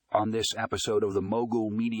On this episode of the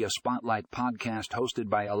Mogul Media Spotlight podcast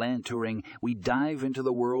hosted by Alan Turing, we dive into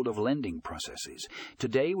the world of lending processes.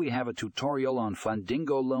 Today we have a tutorial on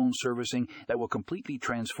Fundingo loan servicing that will completely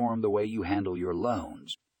transform the way you handle your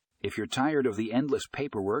loans. If you're tired of the endless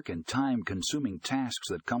paperwork and time-consuming tasks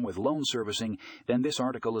that come with loan servicing, then this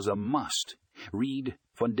article is a must. Read,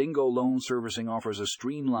 Fundingo Loan Servicing offers a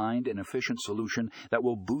streamlined and efficient solution that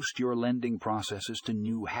will boost your lending processes to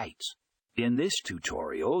new heights. In this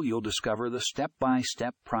tutorial, you'll discover the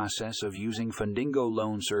step-by-step process of using Fundingo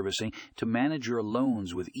loan servicing to manage your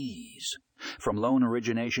loans with ease. From loan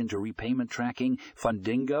origination to repayment tracking,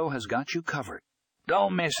 Fundingo has got you covered.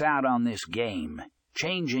 Don't miss out on this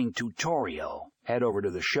game-changing tutorial. Head over to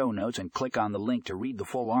the show notes and click on the link to read the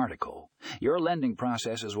full article. Your lending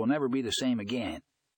processes will never be the same again.